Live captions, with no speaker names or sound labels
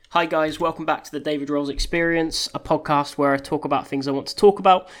Hi guys, welcome back to the David Rolls Experience, a podcast where I talk about things I want to talk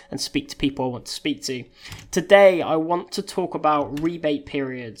about and speak to people I want to speak to. Today I want to talk about rebate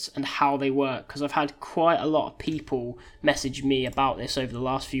periods and how they work, because I've had quite a lot of people message me about this over the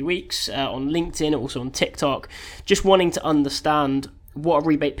last few weeks on LinkedIn, also on TikTok, just wanting to understand what a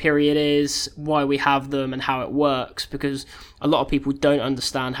rebate period is, why we have them and how it works, because a lot of people don't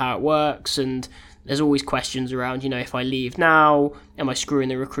understand how it works, and there's always questions around, if I leave now, am I screwing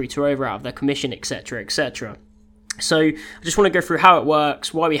the recruiter over out of their commission, etc., etc. So I just want to go through how it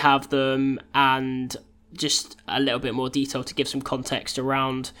works, why we have them, and just a little bit more detail to give some context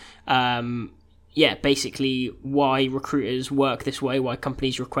around, basically why recruiters work this way, why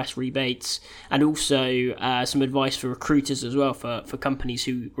companies request rebates, and also some advice for recruiters as well, for companies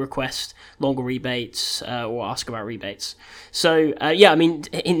who request longer rebates or ask about rebates. So,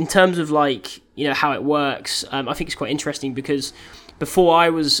 in terms of how it works, I think it's quite interesting because before I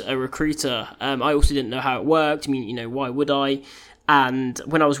was a recruiter, I also didn't know how it worked. Why would I? And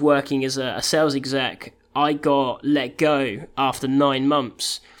when I was working as a sales exec, I got let go after 9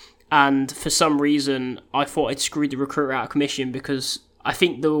 months. And for some reason, I thought I'd screwed the recruiter out of commission, because I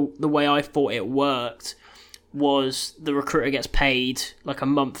think the way I thought it worked was the recruiter gets paid like a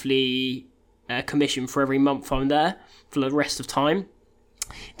monthly commission for every month I'm there for the rest of time.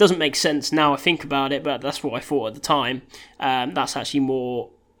 It doesn't make sense now I think about it, but that's what I thought at the time. That's actually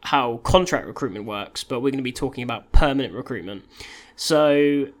more how contract recruitment works, but we're going to be talking about permanent recruitment.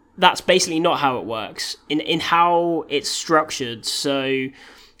 So that's basically not how it works. In how it's structured, so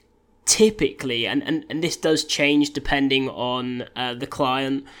typically, and this does change depending on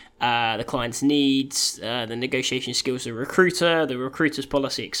the client's needs, the negotiation skills of the recruiter, the recruiter's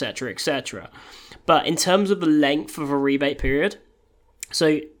policy, etc., etc. But in terms of the length of a rebate period,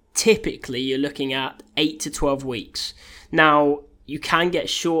 so typically you're looking at 8 to 12 weeks. Now, you can get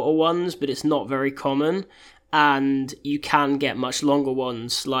shorter ones, but it's not very common. And you can get much longer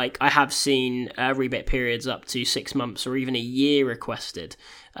ones. Like, I have seen rebate periods up to 6 months or even a year requested,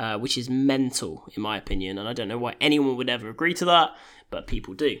 which is mental in my opinion. And I don't know why anyone would ever agree to that, but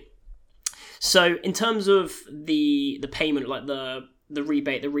people do. So in terms of the payment, like the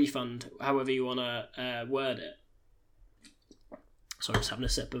rebate, the refund, however you want to word it. Sorry, I'm just having a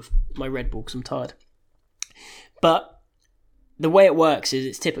sip of my Red Bull because I'm tired. But the way it works is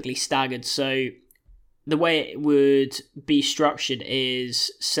it's typically staggered. So the way it would be structured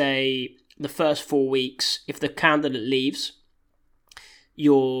is, say, the first 4 weeks, if the candidate leaves,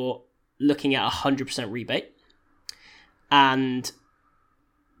 you're looking at 100% rebate. And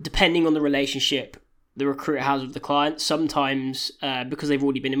depending on the relationship the recruiter has with the client, sometimes because they've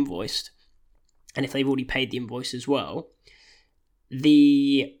already been invoiced, and if they've already paid the invoice as well,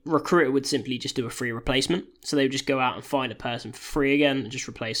 the recruiter would simply just do a free replacement. So they would just go out and find a person for free again and just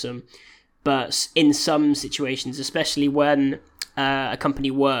replace them. But in some situations, especially when a company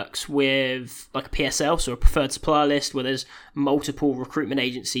works with like a PSL, so a preferred supplier list, where there's multiple recruitment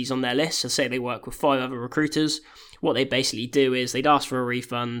agencies on their list, so say they work with 5 other recruiters, what they basically do is they'd ask for a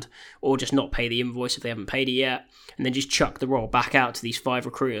refund or just not pay the invoice if they haven't paid it yet, and then just chuck the role back out to these 5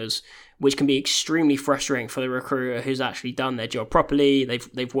 recruiters, which can be extremely frustrating for the recruiter who's actually done their job properly.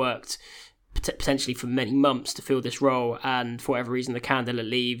 They've worked potentially for many months to fill this role, and for whatever reason the candidate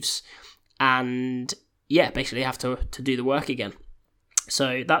leaves, and basically have to do the work again.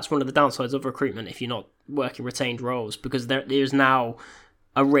 So that's one of the downsides of recruitment if you're not working retained roles, because there is now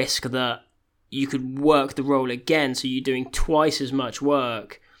a risk that you could work the role again, so you're doing twice as much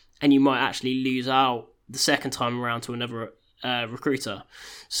work, and you might actually lose out the second time around to another recruiter.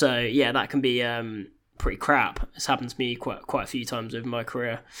 So that can be pretty crap. It's happened to me quite a few times over my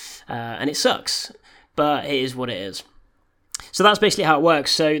career, and it sucks, but it is what it is. So that's basically how it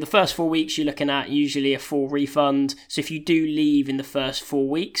works. So the first 4 weeks you're looking at usually a full refund. So if you do leave in the first 4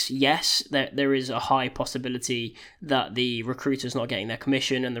 weeks, yes, there is a high possibility that the recruiter's not getting their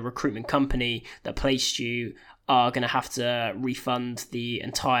commission, and the recruitment company that placed you are going to have to refund the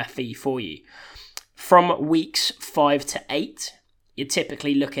entire fee for you. From weeks 5 to 8, you're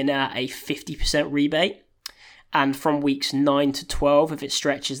typically looking at a 50% rebate. And from weeks 9 to 12, if it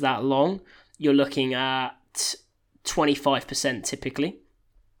stretches that long, you're looking at 25% typically.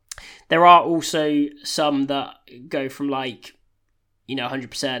 There are also some that go from 100%,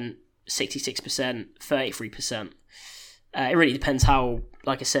 66%, 33%. It really depends how,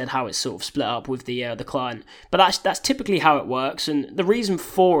 like I said, how it's sort of split up with the client. But that's typically how it works, and the reason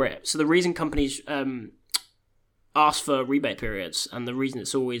for it. So the reason companies ask for rebate periods, and the reason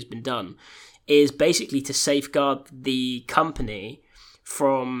it's always been done, is basically to safeguard the company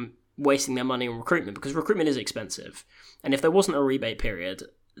from wasting their money on recruitment, because recruitment is expensive. And if there wasn't a rebate period,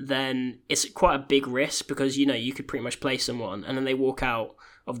 then it's quite a big risk, because you could pretty much place someone and then they walk out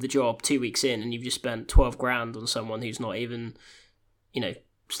of the job 2 weeks in and you've just spent 12 grand on someone who's not even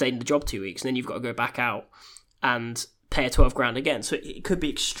stayed in the job 2 weeks, and then you've got to go back out and pay a 12 grand again. So it could be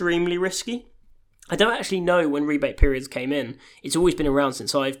extremely risky. I don't actually know when rebate periods came in. It's always been around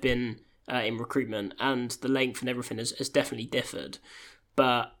since I've been in recruitment, and the length and everything has definitely differed.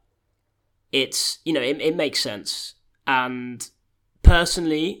 But it's, it makes sense. And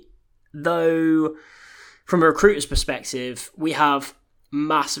personally, though, from a recruiter's perspective, we have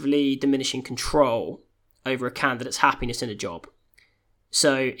massively diminishing control over a candidate's happiness in a job.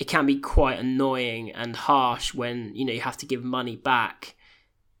 So it can be quite annoying and harsh when, you have to give money back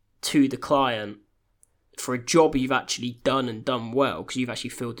to the client for a job you've actually done and done well, because you've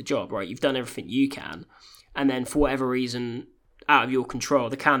actually filled the job, right? You've done everything you can. And then for whatever reason, out of your control,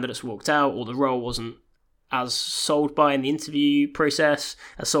 the candidate's walked out, or the role wasn't as sold by in the interview process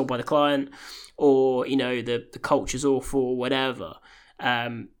as sold by the client, or, the culture's awful, whatever.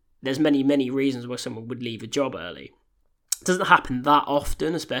 There's many reasons why someone would leave a job early. It doesn't happen that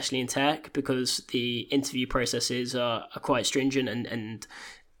often, especially in tech, because the interview processes are quite stringent, and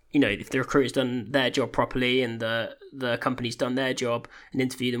if the recruiter's done their job properly and the company's done their job and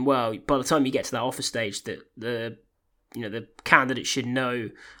interviewed them well, by the time you get to that offer stage, that the candidate should know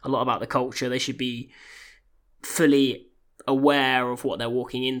a lot about the culture. They should be fully aware of what they're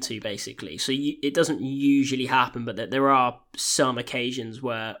walking into, basically. So it doesn't usually happen, but there are some occasions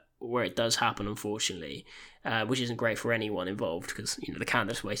where it does happen, unfortunately, which isn't great for anyone involved, because the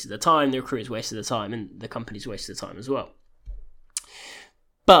candidate's wasted their time, the recruiter's wasted their time, and the company's wasted their time as well.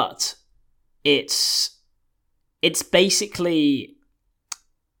 But it's basically,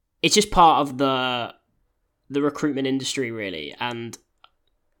 it's just part of the recruitment industry, really. And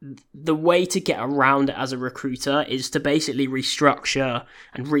the way to get around it as a recruiter is to basically restructure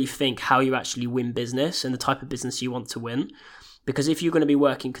and rethink how you actually win business and the type of business you want to win. Because if you're going to be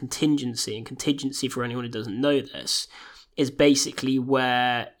working contingency, and contingency, for anyone who doesn't know this, is basically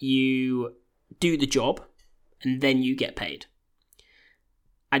where you do the job and then you get paid.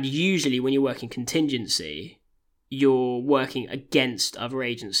 And usually when you're working contingency, you're working against other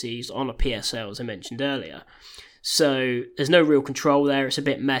agencies on a PSL, as I mentioned earlier. So there's no real control there. It's a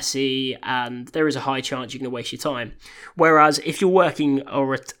bit messy, and there is a high chance you're going to waste your time. Whereas if you're working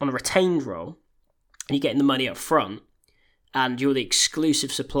on a retained role and you're getting the money up front and you're the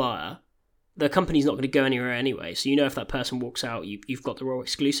exclusive supplier, the company's not going to go anywhere anyway. So if that person walks out, you've got the role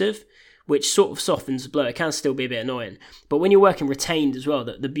exclusive, which sort of softens the blow. It can still be a bit annoying. But when you're working retained as well,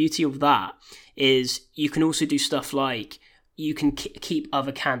 the beauty of that is you can also do stuff like you can keep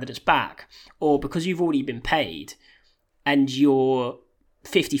other candidates back, or because you've already been paid and you're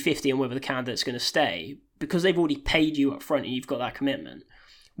 50-50 on whether the candidate's going to stay, because they've already paid you up front and you've got that commitment,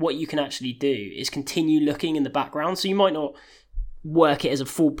 what you can actually do is continue looking in the background. So you might not work it as a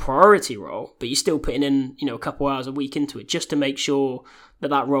full priority role, but you're still putting in, a couple hours a week into it just to make sure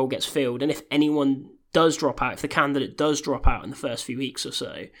that role gets filled. And if anyone does drop out, if the candidate does drop out in the first few weeks or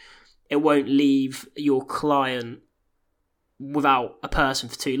so, it won't leave your client without a person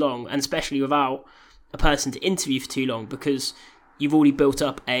for too long, and especially without a person to interview for too long, because you've already built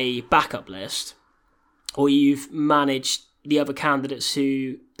up a backup list, or you've managed the other candidates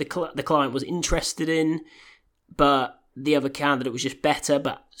who the client was interested in, but the other candidate was just better,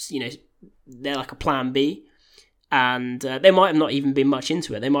 but they're like a plan B, and they might have not even been much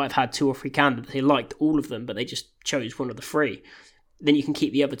into it. They might have had 2 or 3 candidates. They liked all of them, but they just chose one of the 3. Then you can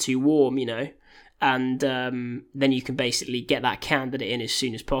keep the other 2 warm, and then you can basically get that candidate in as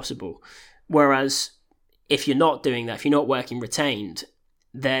soon as possible. Whereas if you're not doing that, if you're not working retained,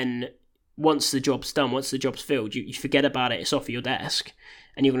 then once the job's done, once the job's filled, you forget about it, it's off your desk,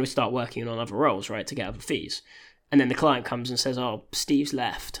 and you're going to start working on other roles, right, to get other fees. And then the client comes and says, oh, Steve's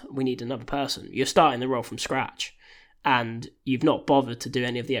left, we need another person. You're starting the role from scratch, and you've not bothered to do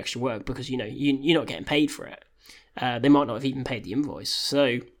any of the extra work because, you're not getting paid for it. They might not have even paid the invoice.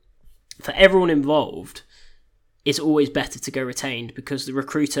 So for everyone involved, it's always better to go retained, because the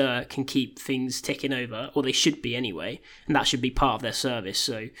recruiter can keep things ticking over, or they should be anyway, and that should be part of their service.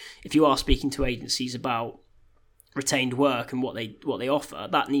 So if you are speaking to agencies about retained work and what they offer,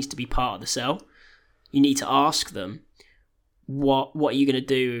 that needs to be part of the sell. You need to ask them, what are you going to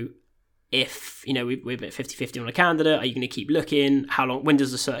do if, we're a bit 50-50 on a candidate? Are you going to keep looking? How long? When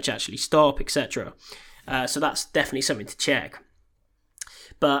does the search actually stop, etc.? So that's definitely something to check.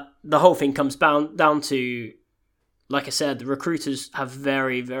 But the whole thing comes down to, like I said, the recruiters have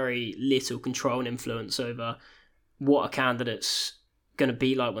very, very little control and influence over what a candidate's going to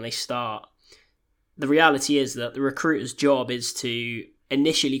be like when they start. The reality is that the recruiter's job is to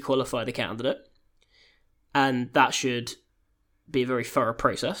initially qualify the candidate, and that should be a very thorough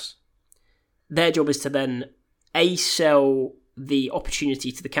process. Their job is to then sell the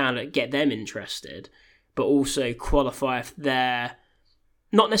opportunity to the candidate, get them interested, but also qualify if they're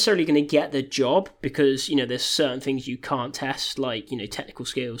not necessarily going to get the job, because, there's certain things you can't test, like, technical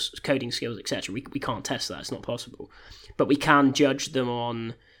skills, coding skills, etc. We can't test that. It's not possible. But we can judge them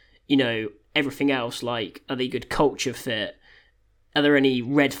on, everything else, like, are they a good culture fit? Are there any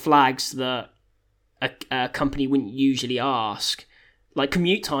red flags that a company wouldn't usually ask? Like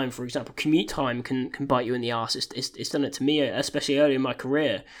commute time, for example. Commute time can bite you in the arse. It's done it to me, especially early in my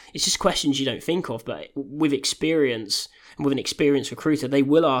career. It's just questions you don't think of, but with experience and with an experienced recruiter, they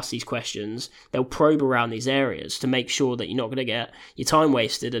will ask these questions. They'll probe around these areas to make sure that you're not going to get your time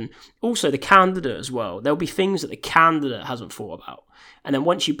wasted. And also the candidate as well. There'll be things that the candidate hasn't thought about. And then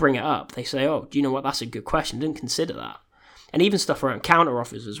once you bring it up, they say, oh, do you know what? That's a good question. Didn't consider that. And even stuff around counter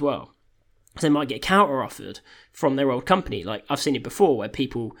offers as well. They might get counter offered from their old company. Like, I've seen it before where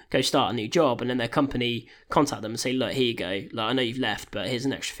people go start a new job and then their company contact them and say, look, here you go. Like, I know you've left, but here's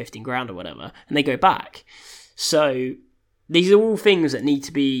an extra 15 grand or whatever. And they go back. So these are all things that need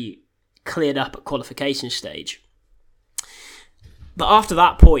to be cleared up at qualification stage. But after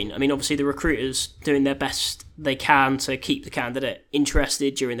that point, I mean, obviously the recruiter's doing their best they can to keep the candidate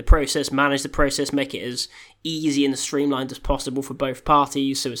interested during the process, manage the process, make it as easy and as streamlined as possible for both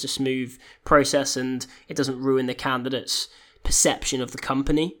parties, so it's a smooth process and it doesn't ruin the candidate's perception of the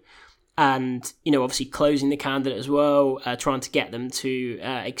company. And, obviously closing the candidate as well, trying to get them to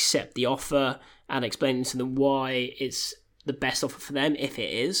accept the offer and explaining to them why it's the best offer for them, if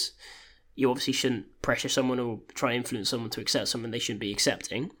it is. You obviously shouldn't pressure someone or try and influence someone to accept something they shouldn't be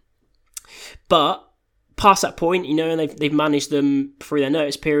accepting. But past that point, and they've managed them through their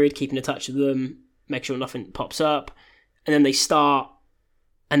notice period, keeping in touch with them, make sure nothing pops up, and then they start.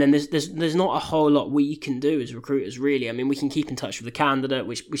 And then there's not a whole lot we can do as recruiters, really. I mean, we can keep in touch with the candidate,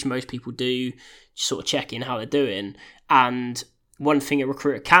 which most people do, sort of check in how they're doing. And one thing a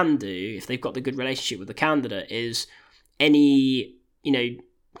recruiter can do, if they've got the good relationship with the candidate, is any,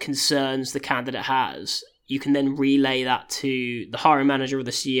 concerns the candidate has, you can then relay that to the hiring manager or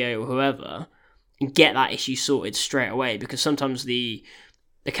the CEO or whoever and get that issue sorted straight away, because sometimes the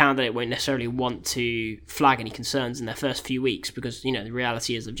candidate won't necessarily want to flag any concerns in their first few weeks because, the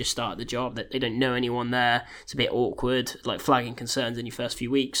reality is they've just started the job, that they don't know anyone there. It's a bit awkward, like flagging concerns in your first few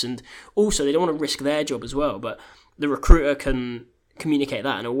weeks. And also they don't want to risk their job as well, but the recruiter can communicate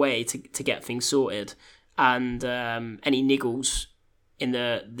that in a way to get things sorted. And any niggles in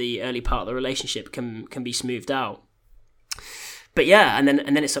the early part of the relationship can be smoothed out. But yeah, and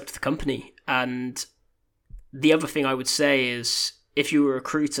then it's up to the company. And the other thing I would say is, if you're a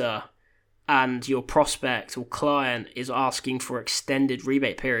recruiter and your prospect or client is asking for extended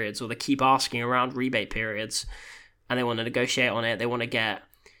rebate periods, or they keep asking around rebate periods and they want to negotiate on it, they want to get,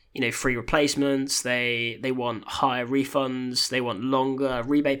 free replacements, they want higher refunds, they want longer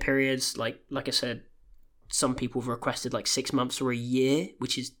rebate periods, like I said, some people have requested like 6 months or a year,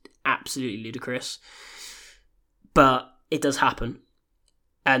 which is absolutely ludicrous. But it does happen.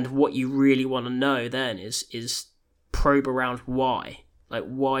 And what you really want to know then is probe around why. Like,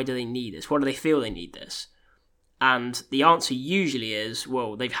 why do they need this? Why do they feel they need this? And the answer usually is,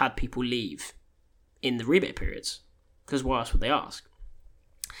 well, they've had people leave in the rebate periods. Because why else would they ask?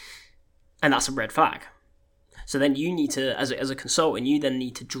 And that's a red flag. So then you need to, as a consultant, you then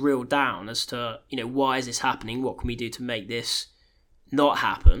need to drill down as to, why is this happening? What can we do to make this not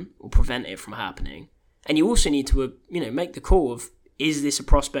happen or prevent it from happening? And you also need to, make the call of, is this a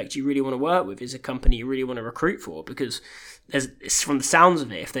prospect you really want to work with? Is it a company you really want to recruit for? Because it's from the sounds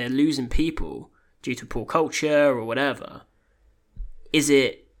of it, if they're losing people due to poor culture or whatever, is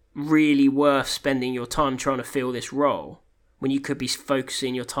it really worth spending your time trying to fill this role when you could be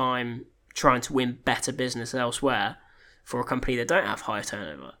focusing your time trying to win better business elsewhere for a company that don't have high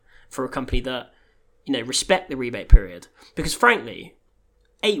turnover, for a company that, respect the rebate period? Because frankly,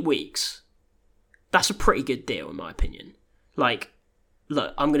 8 weeks, that's a pretty good deal in my opinion. Like,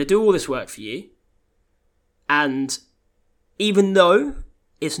 look, I'm going to do all this work for you, and even though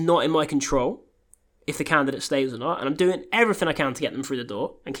it's not in my control if the candidate stays or not, and I'm doing everything I can to get them through the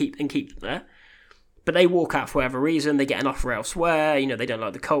door and keep them there, but they walk out for whatever reason, they get an offer elsewhere, they don't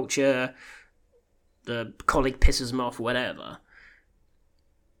like the culture, the colleague pisses them off, whatever,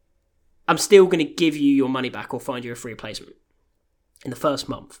 I'm still going to give you your money back or find you a free replacement in the first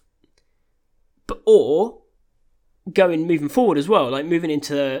month. Or moving forward as well, like moving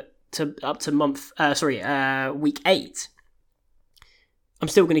into up to week 8, I'm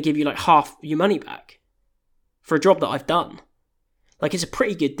still going to give you like half your money back for a job that I've done. Like, it's a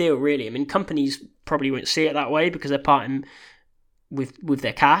pretty good deal, really. I mean, companies probably won't see it that way because they're parting with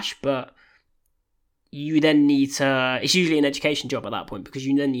their cash, but you then need to, it's usually an education job at that point, because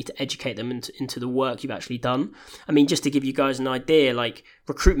you then need to educate them into the work you've actually done. I mean, just to give you guys an idea, like,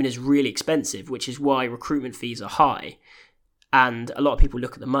 recruitment is really expensive, which is why recruitment fees are high. And a lot of people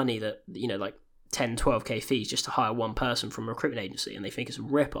look at the money that, you know, like 10, 12k fees just to hire one person from a recruitment agency, and they think it's a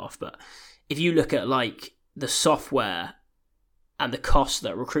rip-off. But if you look at, like, the software and the cost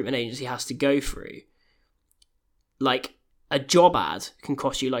that a recruitment agency has to go through, like, a job ad can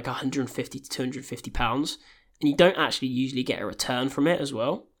cost you like £150 to £250, and you don't actually usually get a return from it as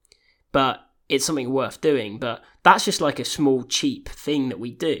well. But it's something worth doing. But that's just like a small, cheap thing that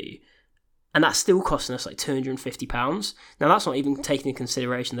we do, and that's still costing us like £250. Now, that's not even taking into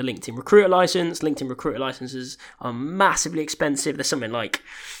consideration the LinkedIn recruiter license. LinkedIn recruiter licenses are massively expensive. There's something like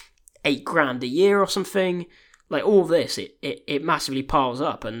 $8,000 a year or something. Like, all of this, it massively piles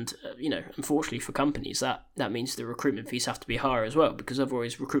up, and you know, unfortunately for companies, that means the recruitment fees have to be higher as well, because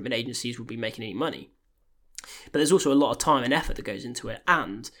otherwise recruitment agencies would be making any money. But there's also a lot of time and effort that goes into it,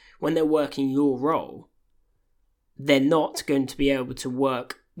 and when they're working your role, they're not going to be able to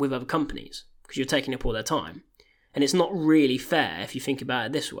work with other companies because you're taking up all their time. And it's not really fair, if you think about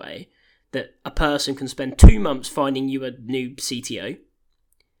it this way, that a person can spend 2 months finding you a new CTO.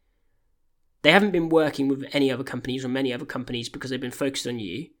 They haven't been working with any other companies or many other companies because they've been focused on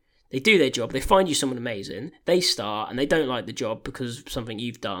you. They do their job, they find you someone amazing, they start, and they don't like the job because of something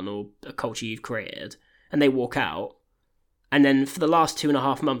you've done or a culture you've created, and they walk out. And then for the last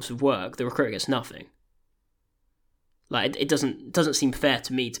 2.5 months of work, the recruiter gets nothing. Like, it doesn't seem fair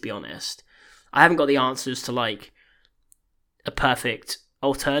to me, to be honest. I haven't got the answers to, like, a perfect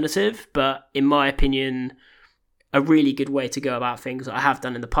alternative, but in my opinion, a really good way to go about things that I have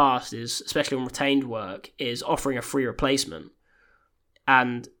done in the past is, especially on retained work, is offering a free replacement.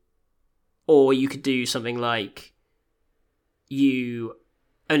 Or you could do something like you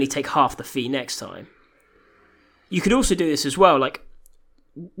only take half the fee next time. You could also do this as well, like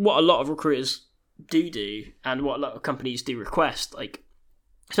what a lot of recruiters do, and what a lot of companies do request, like,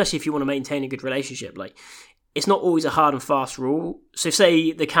 especially if you want to maintain a good relationship, like, it's not always a hard and fast rule. So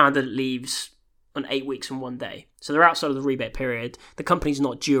say the candidate leaves on 8 weeks and 1 day, so they're outside of the rebate period, the company's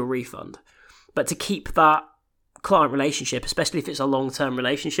not due a refund. But to keep that client relationship, especially if it's a long-term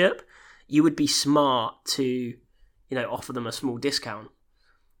relationship, you would be smart to, you know, offer them a small discount,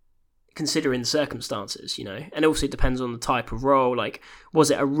 considering the circumstances, you know. And it also depends on the type of role. Like,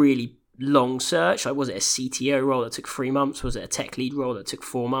 was it a really long search? Like, was it a CTO role that took 3 months? Was it a tech lead role that took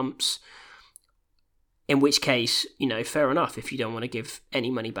 4 months? In which case, you know, fair enough if you don't want to give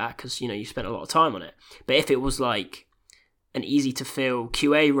any money back because, you know, you spent a lot of time on it. But if it was like an easy to fill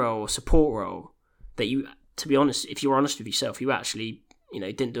QA role or support role that you, to be honest, if you're honest with yourself, you actually, you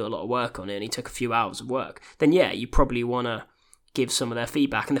know, didn't do a lot of work on it and it took a few hours of work, then yeah, you probably want to give some of their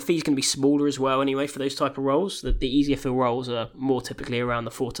feedback. And the fee's going to be smaller as well anyway for those type of roles. The easier fill roles are more typically around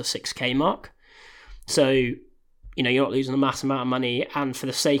the 4 to 6k mark. So, you know, you're not losing a mass amount of money, and for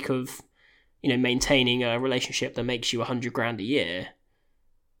the sake of, you know, maintaining a relationship that makes you $100,000 a year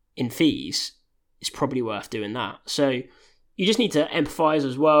in fees, it's probably worth doing that. So you just need to empathise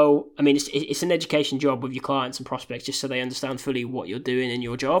as well. I mean, it's an education job with your clients and prospects, just so they understand fully what you're doing in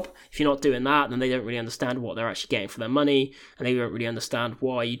your job. If you're not doing that, then they don't really understand what they're actually getting for their money, and they don't really understand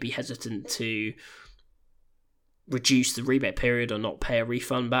why you'd be hesitant to reduce the rebate period or not pay a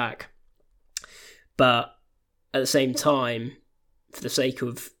refund back. But at the same time, for the sake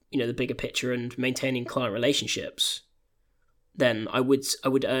of, you know, the bigger picture and maintaining client relationships, then I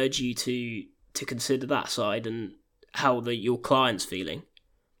would urge you to consider that side and how your client's feeling,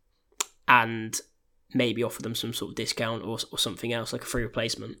 and maybe offer them some sort of discount or something else, like a free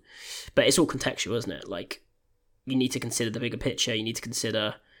replacement. But it's all contextual, isn't it? Like, you need to consider the bigger picture. You need to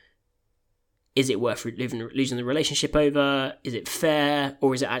consider, is it worth losing the relationship over? Is it fair?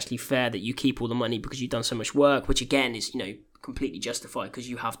 Or is it actually fair that you keep all the money because you've done so much work, which again is, you know, completely justified because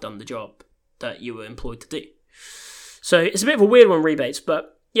you have done the job that you were employed to do. So it's a bit of a weird one, rebates,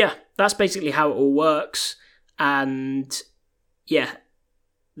 but yeah, that's basically how it all works. And yeah,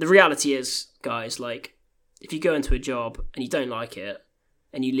 the reality is, guys, like, if you go into a job and you don't like it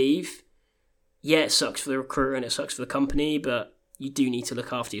and you leave, yeah, it sucks for the recruiter and it sucks for the company, but you do need to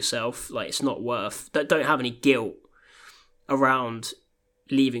look after yourself. Like, it's not worth, don't have any guilt around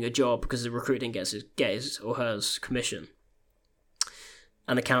leaving a job because the recruiter didn't get his or hers commission,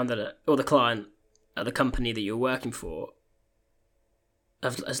 and the candidate or the client at the company that you're working for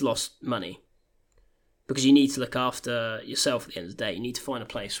has lost money. Because you need to look after yourself at the end of the day. You need to find a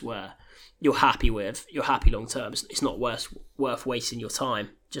place where you're happy with, you're happy long term. It's not worth wasting your time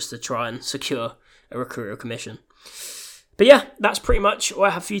just to try and secure a recruiter commission. But yeah, that's pretty much all I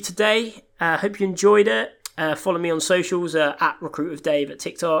have for you today. Hope you enjoyed it. Follow me on socials at RecruitWithDave at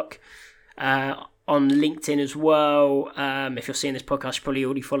TikTok, on LinkedIn as well. If you're seeing this podcast, you probably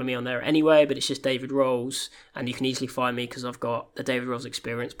already follow me on there anyway, but it's just David Rolls, and you can easily find me because I've got the David Rolls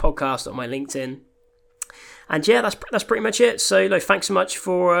Experience podcast on my LinkedIn. And yeah, that's pretty much it. So thanks so much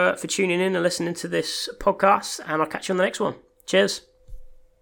for tuning in and listening to this podcast, and I'll catch you on the next one. Cheers.